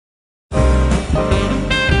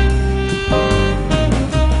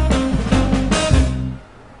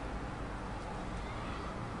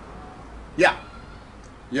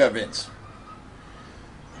Yeah, Vince.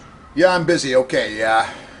 Yeah, I'm busy. Okay, yeah.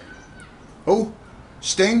 Who?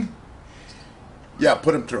 Sting? Yeah,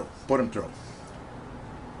 put him through. Put him through.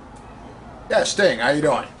 Yeah, Sting, how you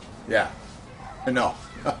doing? Yeah. No.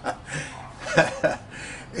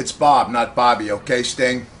 It's Bob, not Bobby, okay,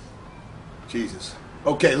 Sting? Jesus.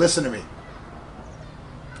 Okay, listen to me.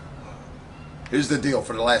 Here's the deal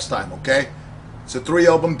for the last time, okay? It's a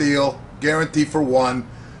 3-album deal, guarantee for one.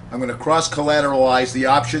 I'm going to cross-collateralize the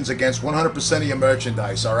options against 100% of your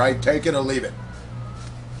merchandise, all right? Take it or leave it.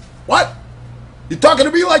 What? You talking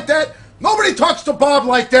to me like that? Nobody talks to Bob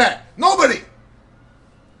like that. Nobody.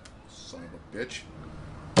 Son of a bitch.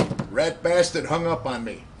 Rat bastard hung up on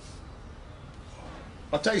me.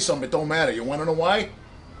 I'll tell you something, it don't matter. You want to know why?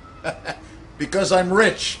 Because I'm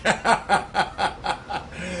rich.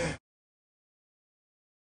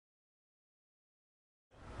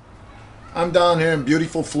 I'm down here in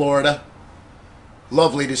beautiful Florida.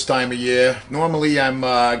 Lovely this time of year. Normally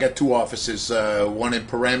I got 2 offices, one in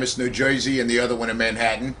Paramus, New Jersey, and the other one in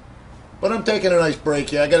Manhattan. But I'm taking a nice break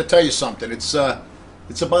here. I got to tell you something. It's about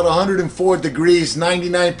 104 degrees,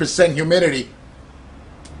 99% humidity.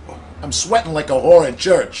 I'm sweating like a whore in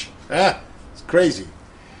church. It's crazy.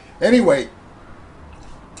 Anyway,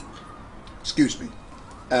 excuse me.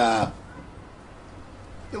 A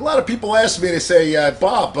lot of people ask me, they say,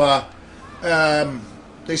 Bob,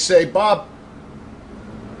 they say, Bob,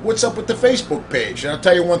 what's up with the Facebook page? And I'll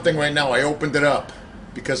tell you one thing right now. I opened it up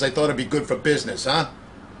because I thought it'd be good for business, huh?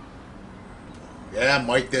 Yeah,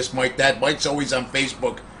 Mike this, Mike that. Mike's always on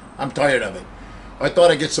Facebook. I'm tired of it. I thought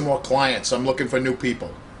I'd get some more clients. I'm looking for new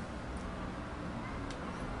people.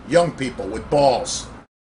 Young people with balls.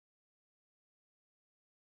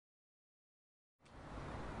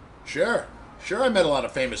 Sure I met a lot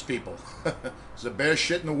of famous people. Is the bear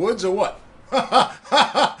shit in the woods or what?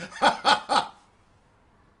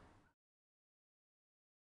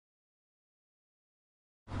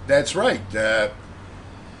 That's right.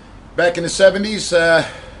 Back in the 70s,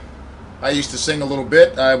 I used to sing a little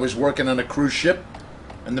bit. I was working on a cruise ship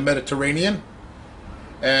in the Mediterranean.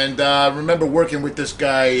 And I remember working with this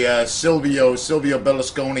guy, Silvio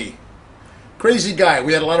Berlusconi. Crazy guy.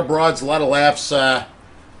 We had a lot of broads, a lot of laughs. I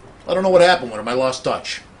don't know what happened with him. I lost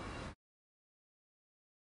touch.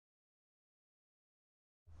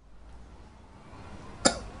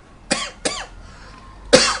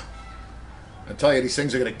 I tell you, these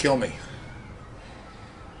things are going to kill me.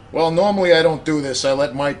 Well, normally I don't do this. I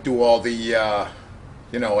let Mike do all the,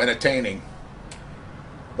 entertaining.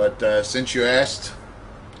 But since you asked,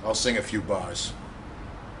 I'll sing a few bars.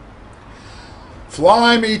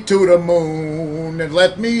 Fly me to the moon and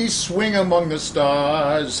let me swing among the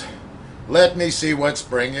stars. Let me see what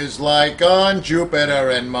spring is like on Jupiter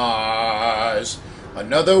and Mars.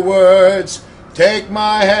 In other words, take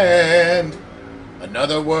my hand. In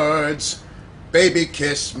other words, baby,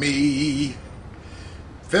 kiss me.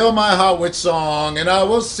 Fill my heart with song and I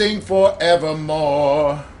will sing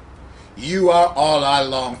forevermore. You are all I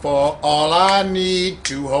long for, all I need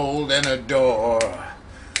to hold and adore.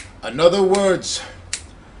 In other words,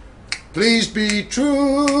 please be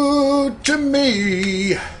true to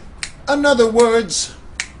me. In other words,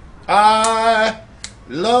 I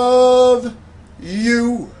love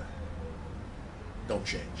you.